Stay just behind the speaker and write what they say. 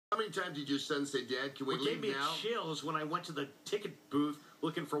many times did your son say, Dad, can we What leave gave me now? chills when I went to the ticket booth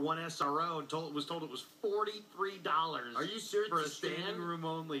looking for one SRO and was told it was $43. Are you serious? For a To stand? standing room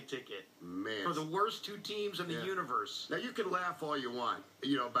only ticket. Man. For the worst two teams in the universe. Now, you can laugh all you want,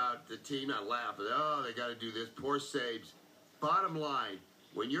 about the team, not laugh, but, they got to do this, poor saves. Bottom line,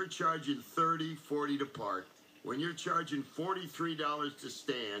 when you're charging $30, $40 to park, when you're charging $43 to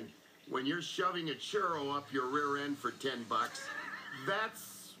stand, when you're shoving a churro up your rear end for $10,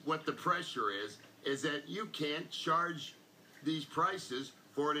 that's what the pressure is that you can't charge these prices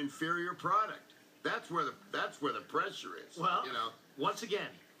for an inferior product. That's where the pressure is. Well, once again,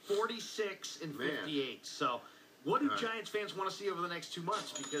 46 and 58. So what do Giants fans want to see over the next 2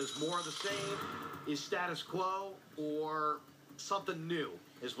 months? Because more of the same is status quo, or something new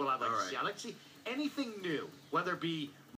is what I'd like to see. I'd like to see anything new, whether it be